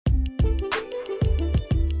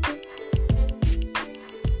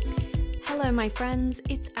Hello, my friends.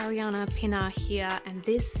 It's Ariana Pinar here, and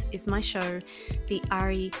this is my show, the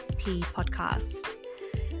REP Podcast.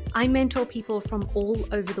 I mentor people from all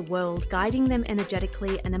over the world, guiding them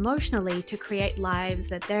energetically and emotionally to create lives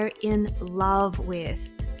that they're in love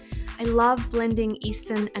with. I love blending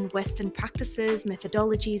Eastern and Western practices,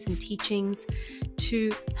 methodologies, and teachings to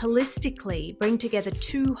holistically bring together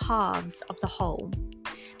two halves of the whole.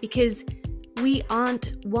 Because we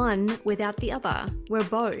aren't one without the other. We're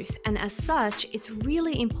both. And as such, it's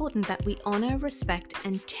really important that we honor, respect,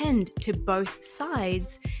 and tend to both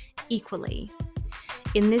sides equally.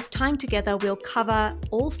 In this time together, we'll cover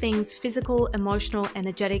all things physical, emotional,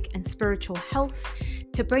 energetic, and spiritual health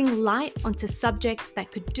to bring light onto subjects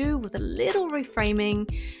that could do with a little reframing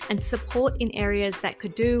and support in areas that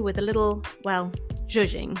could do with a little,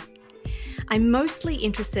 zhuzhing. I'm mostly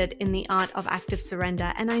interested in the art of active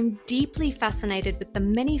surrender, and I'm deeply fascinated with the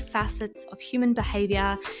many facets of human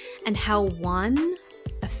behavior and how one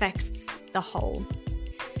affects the whole.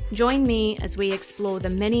 Join me as we explore the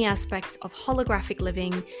many aspects of holographic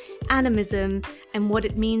living, animism, and what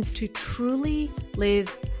it means to truly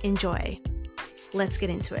live in joy. Let's get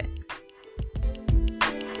into it.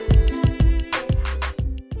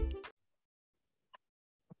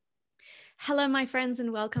 Hello, my friends,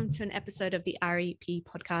 and welcome to an episode of the REP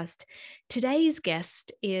podcast. Today's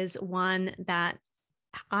guest is one that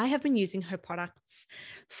I have been using her products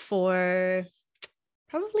for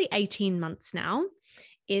probably 18 months now.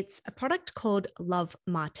 It's a product called Love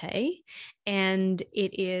Mate, and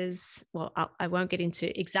it is, I won't get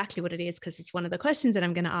into exactly what it is because it's one of the questions that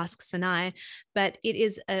I'm going to ask Sanai, but it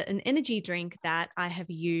is an energy drink that I have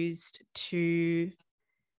used to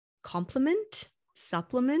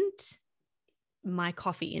supplement my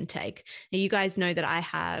coffee intake. Now, you guys know that I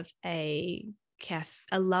have a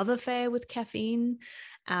love affair with caffeine,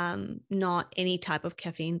 not any type of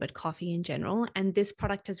caffeine, but coffee in general. And this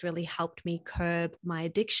product has really helped me curb my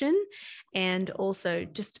addiction and also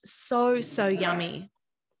just so yummy.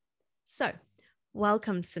 So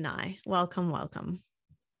welcome, Sanai. Welcome.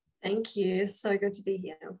 Thank you. So good to be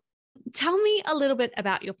here. Tell me a little bit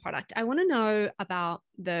about your product. I want to know about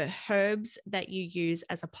the herbs that you use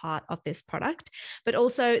as a part of this product, but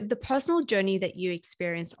also the personal journey that you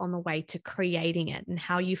experienced on the way to creating it and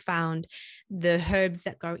how you found the herbs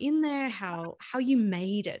that go in there, how you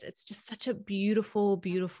made it. It's just such a beautiful,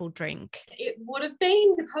 beautiful drink. It would have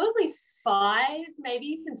been probably 5, maybe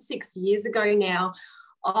even 6 years ago now.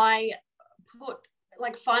 I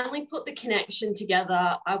finally put the connection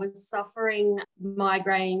together. I was suffering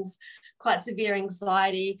migraines, quite severe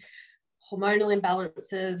anxiety, hormonal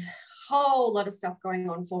imbalances, whole lot of stuff going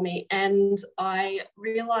on for me. And I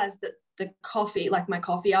realized that the coffee, like my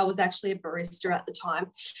coffee, I was actually a barista at the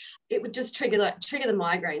time. It would just trigger the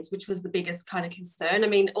migraines, which was the biggest kind of concern. I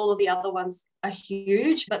mean, all of the other ones are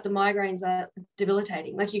huge, but the migraines are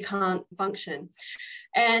debilitating. Like you can't function.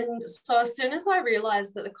 And so as soon as I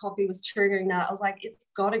realized that the coffee was triggering that, I was like, it's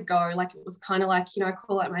got to go. Like it was kind of like, I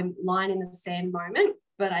call it my line in the sand moment,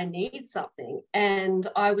 but I need something. And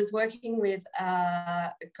I was working with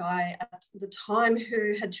a guy at the time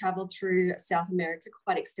who had traveled through South America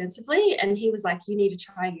quite extensively. And he was like, you need to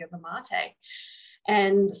try yerba mate.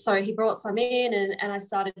 And so he brought some in and I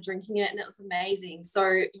started drinking it and it was amazing.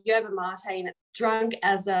 So yerba mate, and it's drunk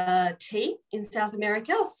as a tea in South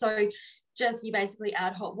America. So just you basically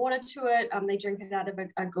add hot water to it. They drink it out of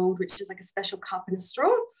a gourd, which is like a special cup and a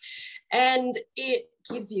straw. And it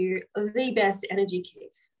gives you the best energy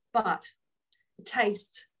kick, but it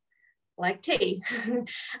tastes like tea,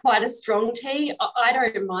 quite a strong tea. I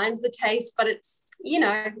don't mind the taste, but it's,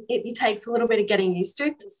 it takes a little bit of getting used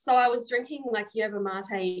to. So I was drinking like yerba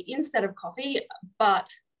mate instead of coffee, but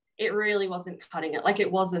it really wasn't cutting it. Like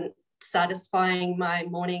it wasn't satisfying my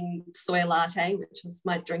morning soy latte, which was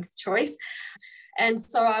my drink of choice. And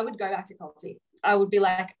so I would go back to coffee. I would be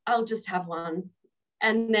like, I'll just have one.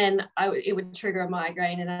 And then it would trigger a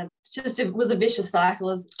migraine. And it was a vicious cycle.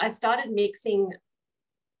 As I started mixing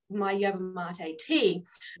my yerba mate tea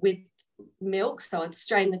with milk. So I'd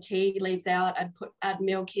strain the tea leaves out, add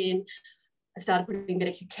milk in. I started putting a bit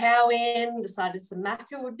of cacao in, decided some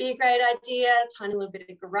maca would be a great idea, tiny little bit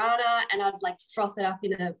of guarana, and I'd like froth it up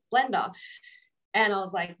in a blender. And I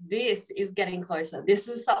was like, this is getting closer. This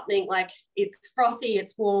is something like it's frothy,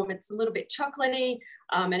 it's warm, it's a little bit chocolatey,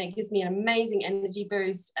 and it gives me an amazing energy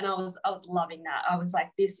boost. And I was loving that. I was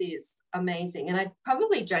like, this is amazing. And I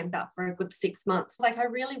probably drank that for a good 6 months. Like I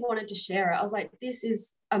really wanted to share it. I was like, this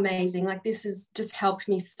is amazing. Like this has just helped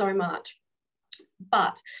me so much.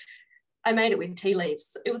 But I made it with tea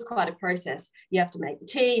leaves. It was quite a process. You have to make the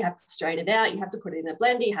tea, you have to strain it out, you have to put it in a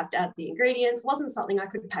blender, you have to add the ingredients. It wasn't something I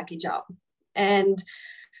could package up. And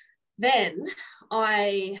then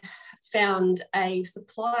I found a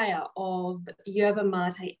supplier of yerba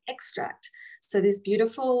mate extract. So this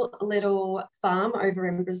beautiful little farm over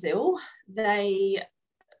in Brazil, they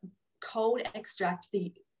cold extract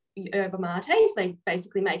the yerba mate. So they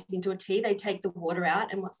basically make it into a tea. They take the water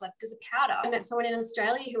out and what's left is a powder. I met someone in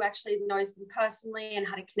Australia who actually knows them personally and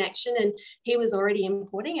had a connection, and he was already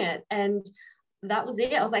importing it. And that was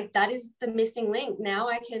it. I was like, that is the missing link. Now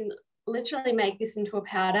I can literally make this into a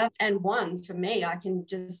powder. And one, for me, I can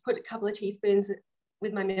just put a couple of teaspoons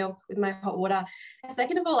with my milk, with my hot water.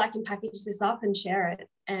 Second of all, I can package this up and share it.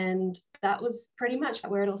 And that was pretty much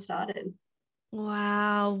where it all started.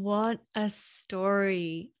 Wow, what a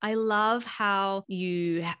story. I love how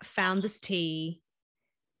you found this tea,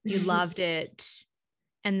 you loved it,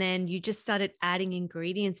 and then you just started adding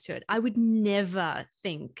ingredients to it. I would never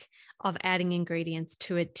think of adding ingredients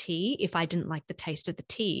to a tea if I didn't like the taste of the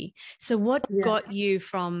tea. So what got you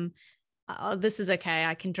from, oh, this is okay,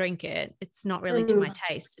 I can drink it, it's not really to my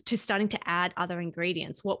taste, to starting to add other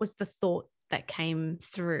ingredients? What was the thought that came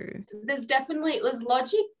through? There's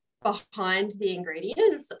logic behind the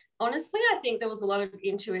ingredients. Honestly, I think there was a lot of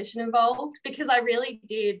intuition involved, because I really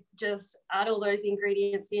did just add all those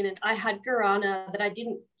ingredients in. And I had guarana that I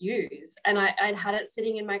didn't use, and I'd had it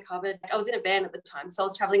sitting in my cupboard. I was in a van at the time, so I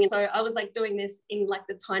was traveling, and so I was like doing this in like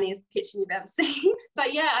the tiniest kitchen you've ever seen.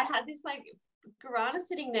 But yeah, I had this like guarana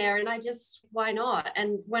sitting there, and I just, why not?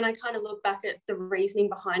 And when I kind of look back at the reasoning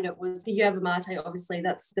behind it, was the yerba mate, obviously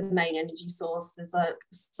that's the main energy source. There's like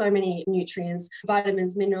so many nutrients,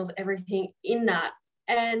 vitamins, minerals, everything in that.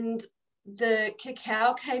 And the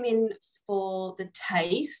cacao came in for the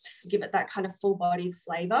taste, to give it that kind of full-bodied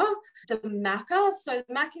flavor. The maca, so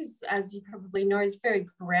the maca is, as you probably know, is very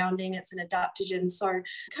grounding. It's an adaptogen, so it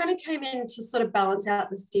kind of came in to sort of balance out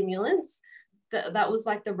the stimulants. That was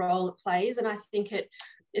like the role it plays. And I think it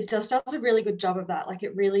just does a really good job of that. Like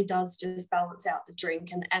it really does just balance out the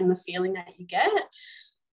drink and the feeling that you get.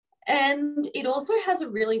 And it also has a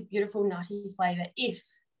really beautiful nutty flavor if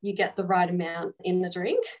you get the right amount in the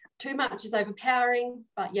drink. Too much is overpowering,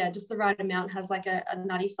 but yeah, just the right amount has like a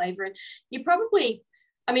nutty flavor. And you probably,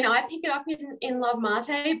 I mean, I pick it up in Love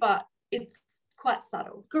Mate, but it's quite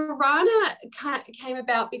subtle. Guarana came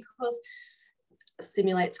about because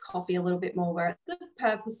simulates coffee a little bit more, where the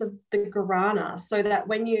purpose of the guarana, so that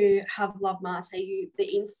when you have Love Mate,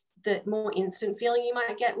 the more instant feeling you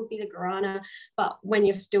might get would be the guarana, but when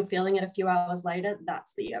you're still feeling it a few hours later,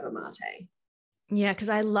 that's the yerba mate. Yeah, because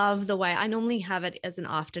I love the way I normally have it as an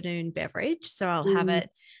afternoon beverage. So I'll have it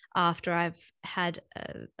after I've had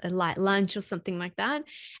a light lunch or something like that.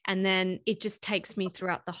 And then it just takes me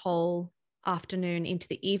throughout the whole afternoon into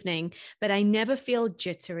the evening, but I never feel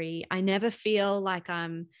jittery. I never feel like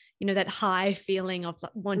I'm, that high feeling of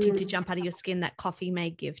wanting to jump out of your skin that coffee may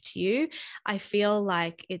give to you. I feel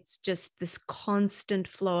like it's just this constant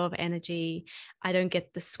flow of energy. I don't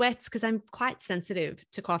get the sweats because I'm quite sensitive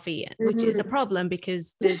to coffee, which is a problem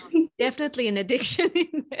because there's definitely an addiction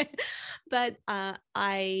in there. But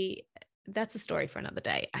that's a story for another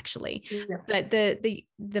day, actually. Yeah. But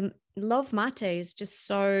the Love Mate is just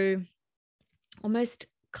so almost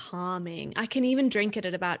calming. I can even drink it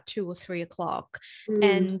at about 2 or 3 o'clock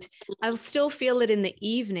and I'll still feel it in the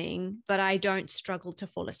evening, but I don't struggle to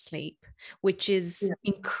fall asleep, which is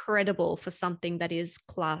incredible for something that is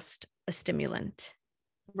classed a stimulant.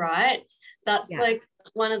 Right. That's like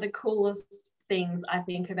one of the coolest things I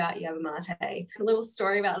think about yerba mate. A little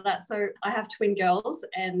story about that. So I have twin girls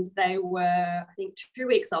and they were, I think, 2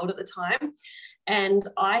 weeks old at the time. And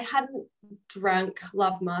I hadn't drunk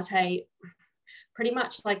Love Mate pretty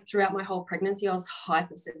much like throughout my whole pregnancy. I was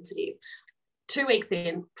hypersensitive. 2 weeks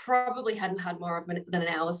in, probably hadn't had more than an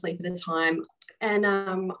hour's sleep at a time. And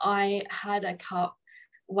I had a cup,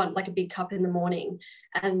 like a big cup in the morning.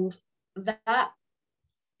 And that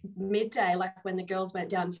midday, like when the girls went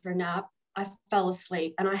down for a nap, I fell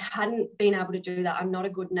asleep and I hadn't been able to do that. I'm not a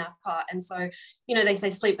good napper. And so, they say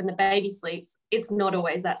sleep when the baby sleeps. It's not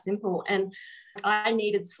always that simple. And I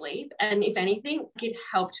needed sleep. And if anything, it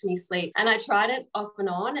helped me sleep. And I tried it off and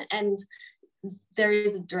on. And there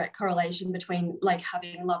is a direct correlation between like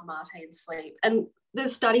having Love Mate and sleep. And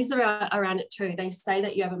there's studies around it too. They say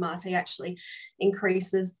that yerba mate actually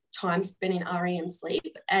increases time spent in REM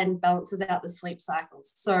sleep and balances out the sleep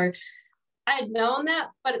cycles. So I had known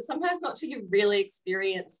that, but it's sometimes not till you really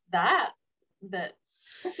experience that the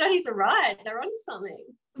studies are right. They're onto something.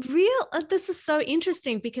 This is so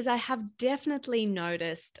interesting because I have definitely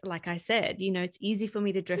noticed, like I said, it's easy for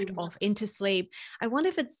me to drift off into sleep. I wonder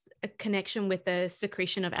if it's a connection with the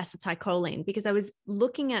secretion of acetylcholine, because I was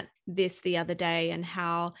looking at this the other day and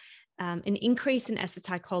how an increase in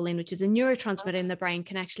acetylcholine, which is a neurotransmitter in the brain,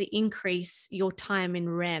 can actually increase your time in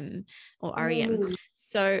REM or REM.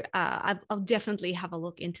 So I'll definitely have a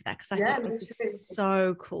look into that, because I thought this is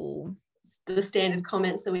so cool. The standard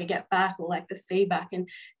comments that we get back, or like the feedback, and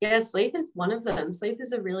yeah, sleep is one of them. Sleep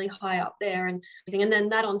is a really high up there, and then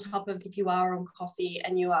that on top of, if you are on coffee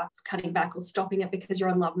and you are cutting back or stopping it because you're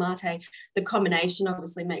on Love Mate, the combination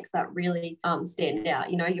obviously makes that really stand out.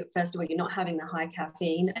 You know, first of all, you're not having the high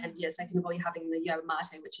caffeine, and second of all, you're having the yerba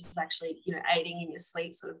mate, which is actually, you know, aiding in your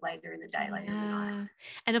sleep sort of later in the day, later in the night.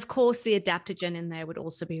 And of course the adaptogen in there would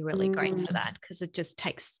also be really great for that, because it just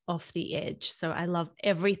takes off the edge. So I love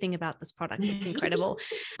everything about this product. It's incredible.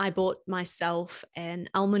 I bought myself an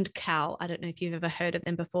almond cow. I don't know if you've ever heard of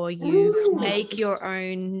them before. You make your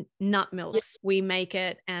own nut milks. We make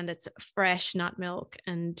it, and it's fresh nut milk,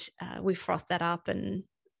 and we froth that up and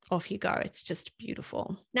off you go. It's just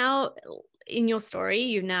beautiful. Now, in your story,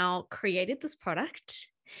 you've now created this product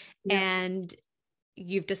and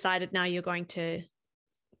you've decided now you're going to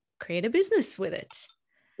create a business with it.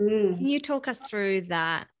 Can you talk us through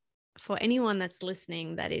that for anyone that's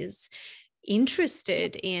listening that is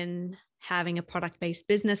interested in having a product-based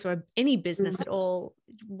business, or any business at all?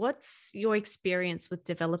 What's your experience with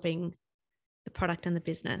developing the product and the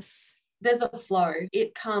business? There's a flow.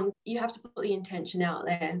 It comes, you have to put the intention out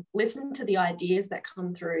there, listen to the ideas that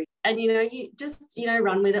come through, and, you know, you just, you know,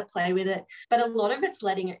 run with it, play with it. But a lot of it's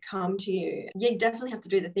letting it come to you. You definitely have to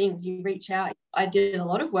do the things. You reach out. I did a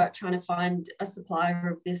lot of work trying to find a supplier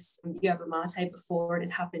of this yerba mate before it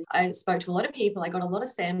had happened. I spoke to a lot of people. I got a lot of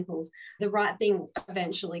samples. The right thing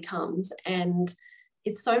eventually comes, and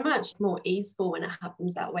it's so much more easeful when it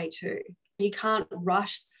happens that way too. You can't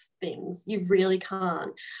rush things. You really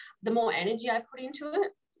can't. The more energy I put into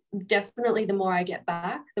it, definitely the more I get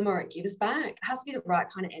back, the more it gives back. It has to be the right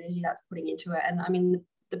kind of energy that's putting into it. And I mean,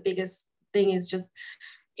 the biggest thing is just,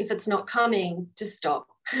 if it's not coming, just stop.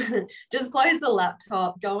 Just close the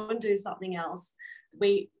laptop, go and do something else.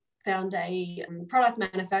 We found a product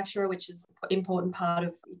manufacturer, which is an important part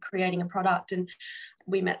of creating a product. And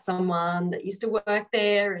we met someone that used to work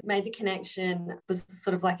there and made the connection. It was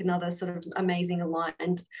sort of like another sort of amazing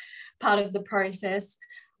aligned part of the process.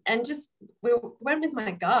 And just, we went with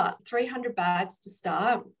my gut, 300 bags to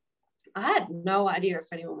start. I had no idea if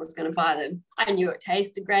anyone was going to buy them. I knew it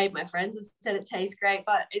tasted great. My friends had said it tastes great,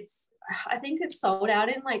 but I think it sold out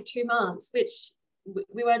in like 2 months, which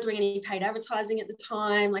we weren't doing any paid advertising at the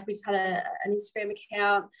time. Like, we just had an Instagram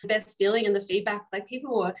account. The best feeling and the feedback, like,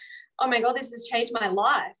 people were, oh my God, this has changed my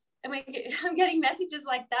life. And I'm getting messages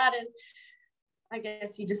like that. And I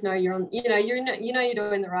guess you just know you're on, you're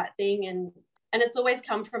doing the right thing. And it's always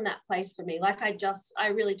come from that place for me. Like, I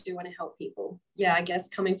really do want to help people. Yeah, I guess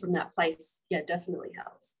coming from that place, yeah, definitely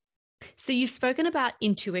helps. So you've spoken about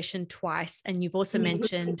intuition twice, and you've also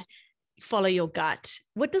mentioned follow your gut.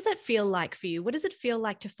 What does that feel like for you? What does it feel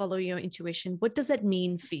like to follow your intuition? What does it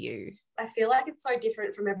mean for you? I feel like it's so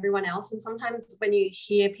different from everyone else. And sometimes when you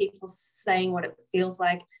hear people saying what it feels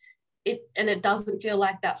like, it doesn't feel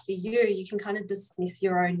like that for you, you can kind of dismiss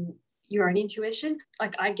your own intuition.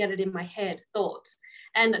 Like, I get it in my head, thoughts.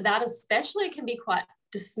 And that especially can be quite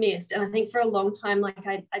dismissed. And I think for a long time, like,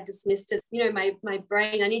 I dismissed it. You know, my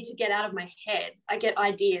brain, I need to get out of my head. I get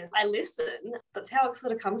ideas. I listen. That's how it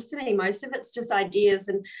sort of comes to me. Most of it's just ideas.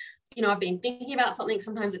 And, you know, I've been thinking about something.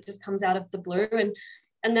 Sometimes it just comes out of the blue.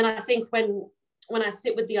 And then I think when I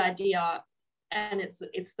sit with the idea and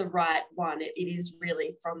it's the right one, it is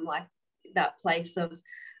really from like that place of,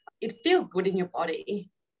 it feels good in your body.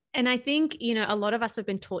 And I think, you know, a lot of us have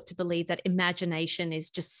been taught to believe that imagination is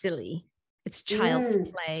just silly. It's child's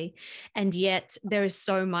play. And yet there is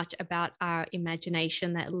so much about our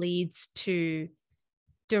imagination that leads to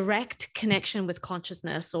direct connection with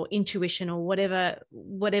consciousness or intuition or whatever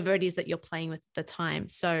it is that you're playing with at the time.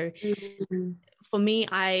 So for me,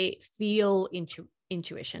 I feel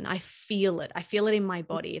intuition. I feel it. I feel it in my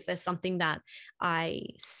body. If there's something that I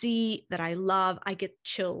see that I love, I get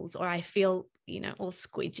chills, or I feel, you know, all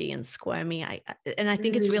squidgy and squirmy. I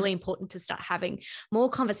think it's really important to start having more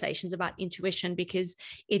conversations about intuition, because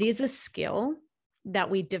it is a skill that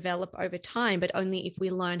we develop over time, but only if we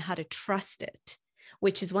learn how to trust it,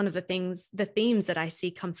 which is one of the themes that I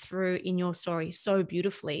see come through in your story so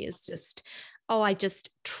beautifully, is just, I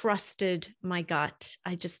just trusted my gut.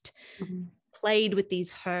 I just played with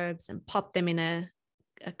these herbs and popped them in a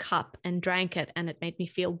cup and drank it, and it made me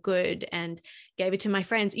feel good, and gave it to my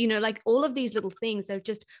friends. You know, like, all of these little things are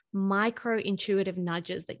just micro intuitive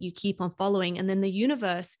nudges that you keep on following, and then the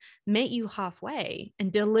universe met you halfway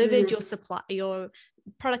and delivered your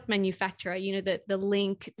product manufacturer, the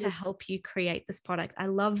link to help you create this product. I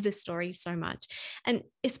love this story so much. And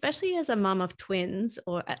especially as a mum of twins,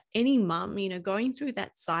 or any mum, going through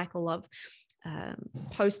that cycle of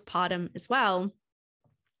postpartum as well,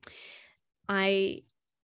 I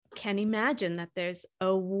can imagine that there's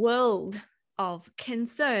a world of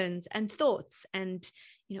concerns and thoughts and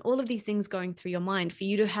all of these things going through your mind for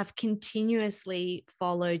you to have continuously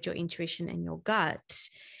followed your intuition and your gut.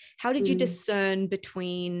 How did you discern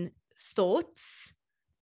between thoughts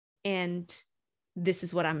and this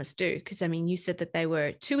is what I must do? Because you said that they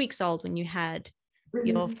were 2 weeks old when you had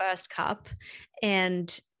your first cup,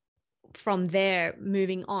 and from there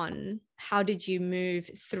moving on, how did you move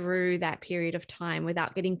through that period of time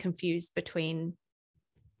without getting confused between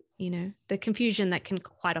the confusion that can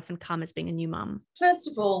quite often come as being a new mum? First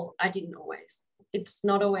of all, I didn't always. It's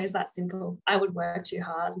not always that simple. I would work too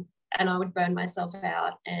hard and I would burn myself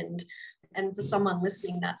out. And for someone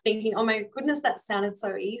listening that's thinking, oh my goodness, that sounded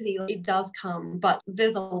so easy, it does come, but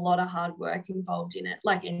there's a lot of hard work involved in it,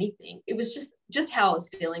 like anything. It was just how I was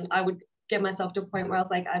feeling. I would get myself to a point where I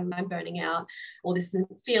was like, I'm burning out, or this isn't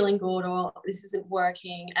feeling good, or this isn't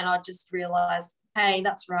working. And I just realized, hey,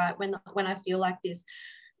 that's right. When I feel like this,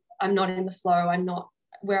 I'm not in the flow, I'm not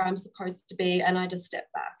where I'm supposed to be, and I just step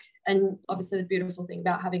back. And obviously the beautiful thing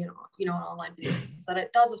about having an online business is that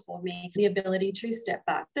it does afford me the ability to step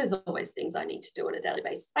back. There's always things I need to do on a daily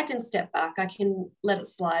basis. I can step back, I can let it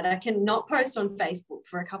slide, I can not post on Facebook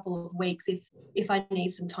for a couple of weeks if I need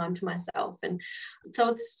some time to myself. And so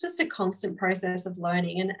it's just a constant process of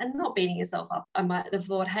learning and not beating yourself up. I might have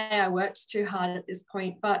thought, hey, I worked too hard at this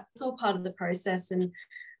point, but it's all part of the process. And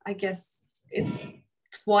I guess it's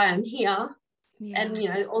why I'm here. Yeah.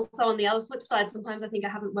 And, also on the other flip side, sometimes I think I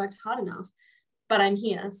haven't worked hard enough, but I'm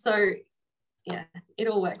here. So yeah, it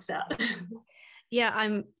all works out. Yeah,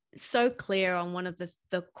 I'm so clear on one of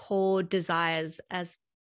the core desires as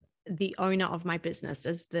the owner of my business,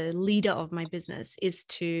 as the leader of my business, is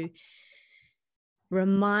to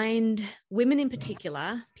remind women in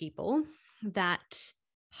particular, people, that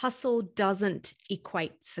hustle doesn't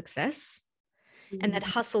equate success. And that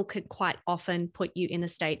hustle could quite often put you in a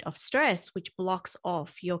state of stress, which blocks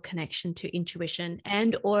off your connection to intuition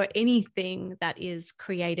and or anything that is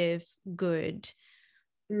creative, good.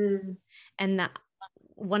 And that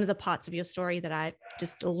one of the parts of your story that I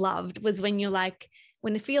just loved was when you're like,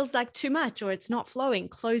 when it feels like too much or it's not flowing,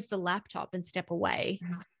 close the laptop and step away.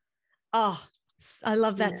 Oh, I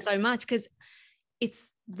love that so much, because it's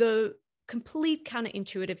the complete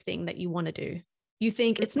counterintuitive thing that you want to do. You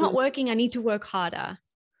think it's not working, I need to work harder.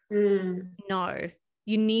 No,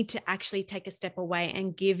 you need to actually take a step away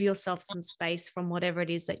and give yourself some space from whatever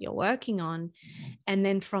it is that you're working on. And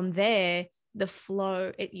then from there, the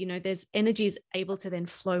flow, there's energy is able to then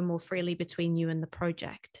flow more freely between you and the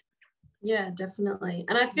project. Yeah, definitely.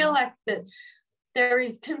 And I feel like that there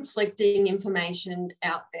is conflicting information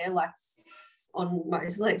out there, like on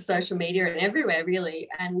most like social media and everywhere really,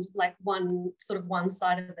 and like one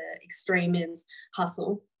side of the extreme is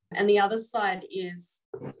hustle and the other side is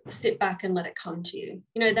sit back and let it come to you.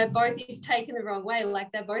 They're both, if taken the wrong way,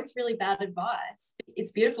 like they're both really bad advice.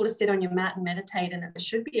 It's beautiful to sit on your mat and meditate, and it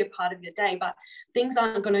should be a part of your day, but things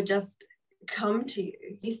aren't going to just come to you.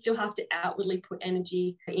 You still have to outwardly put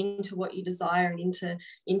energy into what you desire and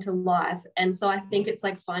into life. And so I think it's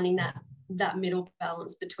like finding that middle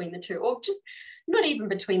balance between the two, or just not even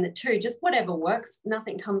between the two, just whatever works.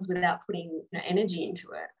 Nothing comes without putting energy into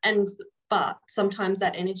it. But sometimes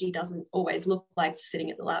that energy doesn't always look like sitting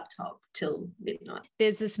at the laptop till midnight.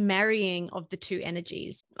 There's this marrying of the two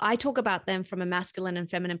energies. I talk about them from a masculine and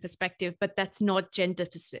feminine perspective, but that's not gender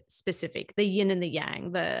specific. The yin and the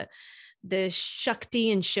yang, the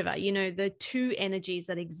Shakti and Shiva, the two energies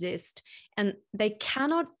that exist, and they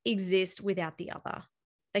cannot exist without the other.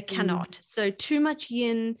 They cannot. So too much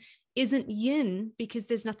yin isn't yin because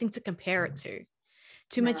there's nothing to compare it to.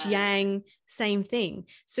 Too much yang, same thing.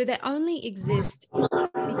 So they only exist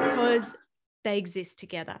because they exist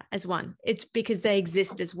together as one. It's because they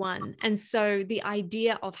exist as one. And so the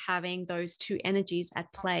idea of having those two energies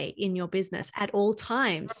at play in your business at all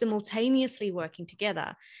times, simultaneously working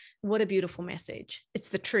together, what a beautiful message. It's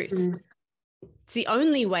the truth. It's the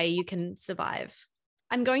only way you can survive.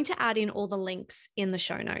 I'm going to add in all the links in the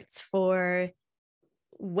show notes for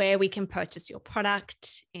where we can purchase your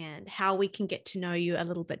product and how we can get to know you a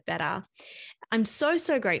little bit better. I'm so,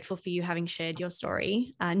 so grateful for you having shared your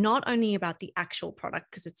story, not only about the actual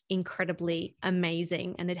product, because it's incredibly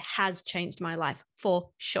amazing and it has changed my life for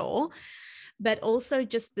sure, but also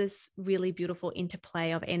just this really beautiful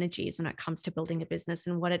interplay of energies when it comes to building a business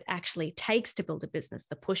and what it actually takes to build a business,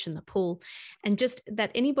 the push and the pull. And just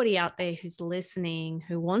that anybody out there who's listening,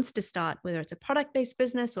 who wants to start, whether it's a product-based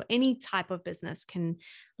business or any type of business, can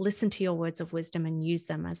listen to your words of wisdom and use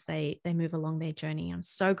them as they move along their journey. I'm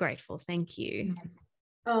so grateful. Thank you.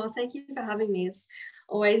 Oh, thank you for having me. It's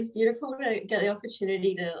always beautiful to get the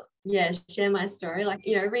opportunity to, share my story. Like,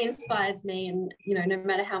 it re-inspires me, and, no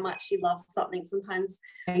matter how much you love something, sometimes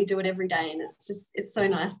you do it every day, and it's so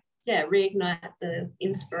nice. Yeah, reignite the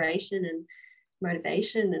inspiration and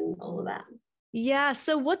motivation and all of that. Yeah.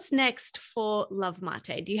 So what's next for Love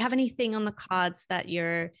Mate? Do you have anything on the cards that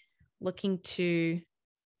you're looking to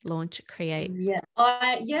launch, create? Yeah,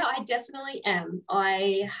 I definitely am.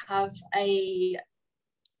 I have a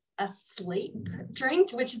sleep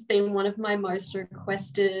drink, which has been one of my most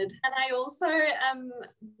requested, and I also am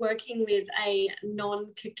working with a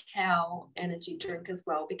non-cacao energy drink as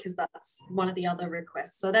well, because that's one of the other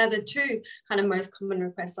requests. So they're the two kind of most common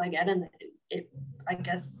requests I get, and I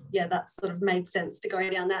guess that sort of made sense to go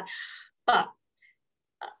down that, but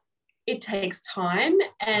it takes time,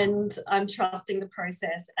 and I'm trusting the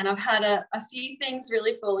process. And I've had a few things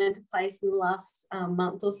really fall into place in the last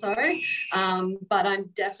month or so, but I'm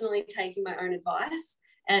definitely taking my own advice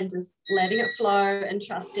and just letting it flow and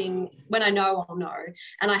trusting. When I know, I'll know,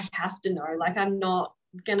 and I have to know. Like, I'm not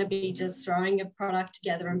going to be just throwing a product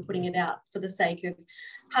together and putting it out for the sake of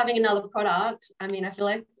having another product. I mean, I feel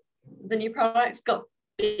like the new product's got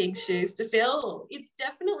big shoes to fill. It's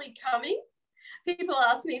definitely coming. People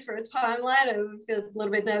ask me for a timeline. I feel a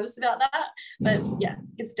little bit nervous about that, but yeah,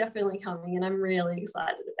 it's definitely coming, and I'm really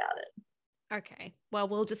excited about it. Okay. Well,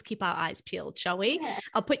 we'll just keep our eyes peeled, shall we? Yeah.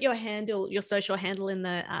 I'll put your social handle in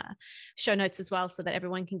the show notes as well, so that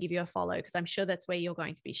everyone can give you a follow, because I'm sure that's where you're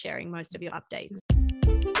going to be sharing most of your updates.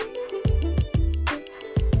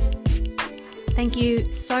 Thank you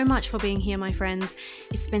so much for being here, my friends.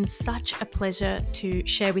 It's been such a pleasure to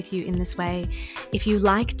share with you in this way. If you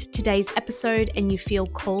liked today's episode and you feel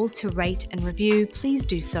called to rate and review, please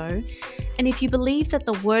do so. And if you believe that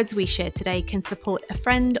the words we shared today can support a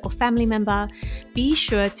friend or family member, be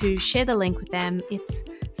sure to share the link with them. It's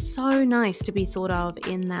so nice to be thought of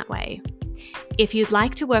in that way. If you'd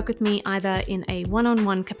like to work with me either in a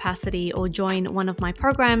one-on-one capacity or join one of my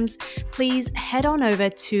programs, please head on over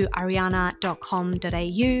to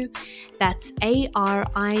arianna.com.au. That's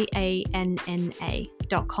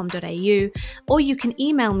arianna.com.au, or you can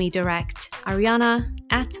email me direct,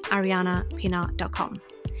 arianna@ariannapina.com.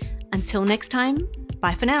 Until next time,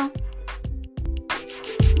 bye for now.